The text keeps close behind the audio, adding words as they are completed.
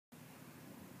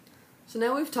So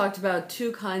now we've talked about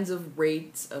two kinds of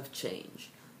rates of change.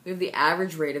 We have the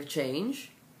average rate of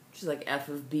change, which is like f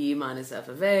of b minus f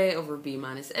of a over b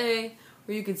minus a,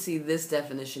 or you can see this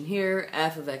definition here,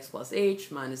 f of x plus h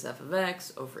minus f of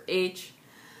x over h.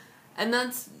 And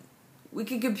we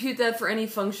can compute that for any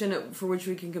function for which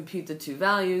we can compute the two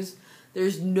values.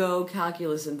 There's no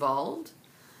calculus involved.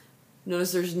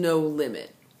 Notice there's no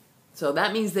limit. So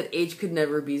that means that h could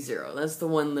never be 0. That's the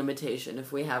one limitation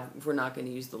if we're not going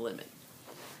to use the limit.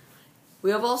 We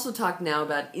have also talked now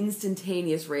about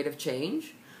instantaneous rate of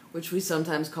change, which we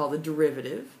sometimes call the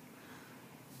derivative.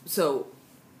 So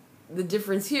the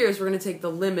difference here is we're going to take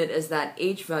the limit as that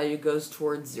h value goes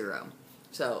towards 0.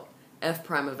 So f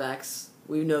prime of x,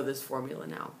 we know this formula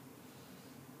now.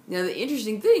 Now the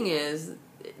interesting thing is,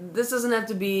 this doesn't have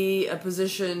to be a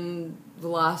position,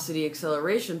 velocity,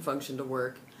 acceleration function to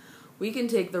work. We can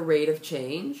take the rate of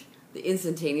change, the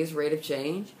instantaneous rate of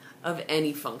change, of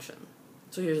any function.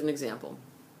 So here's an example.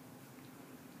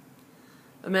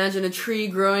 Imagine a tree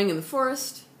growing in the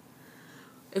forest.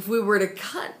 If we were to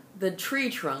cut the tree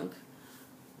trunk,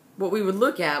 what we would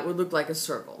look at would look like a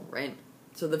circle, right?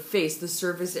 So the face, the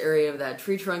surface area of that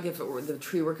tree trunk, if the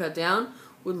tree were cut down,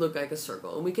 would look like a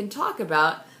circle. And we can talk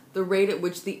about the rate at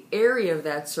which the area of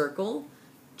that circle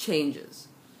changes.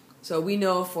 So we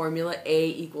know a formula, a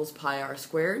equals pi r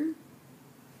squared.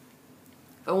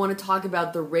 If I want to talk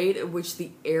about the rate at which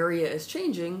the area is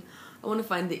changing, I want to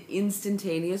find the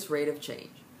instantaneous rate of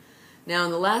change. Now in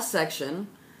the last section,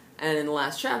 and in the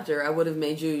last chapter, I would have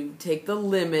made you take the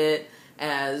limit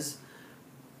as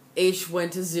h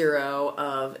went to 0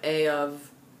 of a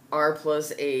of r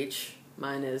plus h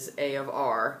minus a of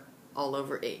r all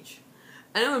over h.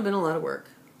 And it would have been a lot of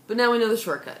work, but now we know the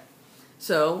shortcut.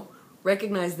 So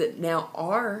recognize that now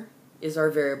r is our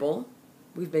variable.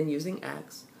 We've been using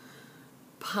x.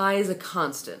 Pi is a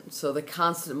constant, so the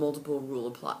constant multiple rule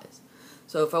applies.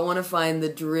 So if I want to find the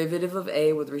derivative of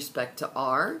a with respect to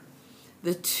r,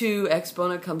 the 2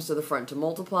 exponent comes to the front to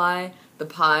multiply. The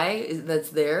pi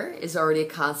that's there is already a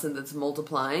constant that's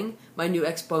multiplying. My new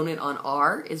exponent on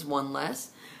r is 1 less,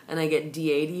 and I get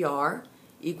dA dr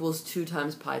equals 2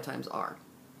 times pi times r.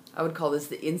 I would call this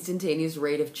the instantaneous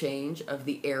rate of change of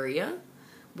the area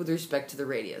with respect to the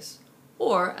radius.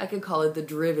 Or I could call it the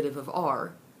derivative of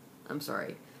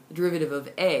the derivative of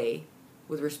a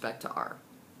with respect to r.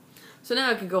 So now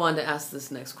I could go on to ask this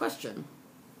next question.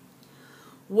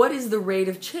 What is the rate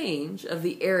of change of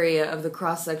the area of the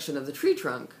cross-section of the tree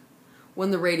trunk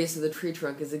when the radius of the tree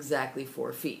trunk is exactly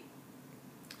 4 feet?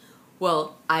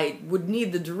 Well, I would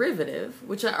need the derivative,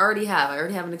 which I already have. I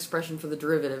already have an expression for the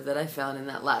derivative that I found in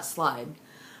that last slide.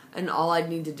 And all I'd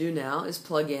need to do now is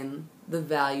plug in the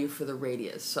value for the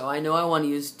radius. So I know I want to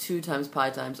use 2 times pi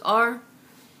times r.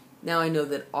 Now I know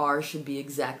that r should be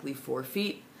exactly 4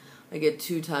 feet. I get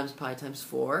 2 times pi times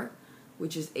 4,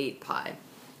 which is 8 pi.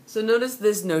 So notice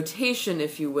this notation,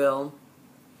 if you will.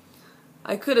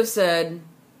 I could have said,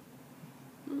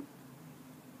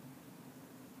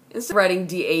 instead of writing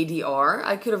dA dr,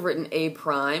 I could have written a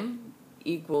prime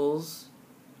equals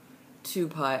 2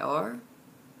 pi r.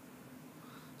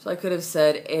 So I could have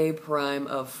said a prime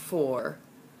of 4.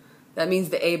 That means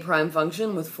the a prime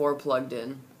function with 4 plugged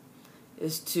in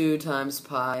is 2 times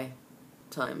pi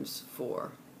times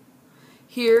 4.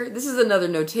 Here, this is another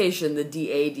notation, the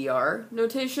dA dr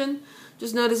notation.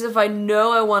 Just notice if I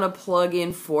know I want to plug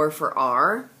in 4 for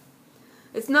r,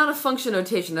 it's not a function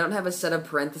notation. I don't have a set of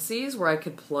parentheses where I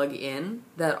could plug in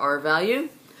that r value.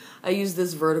 I use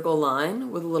this vertical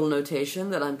line with a little notation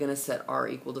that I'm going to set r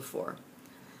equal to 4.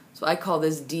 So I call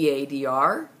this dA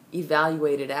dr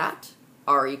evaluated at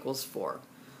r equals 4.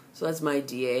 So that's my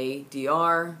dA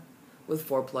dr with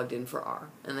 4 plugged in for r,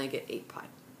 and I get 8 pi.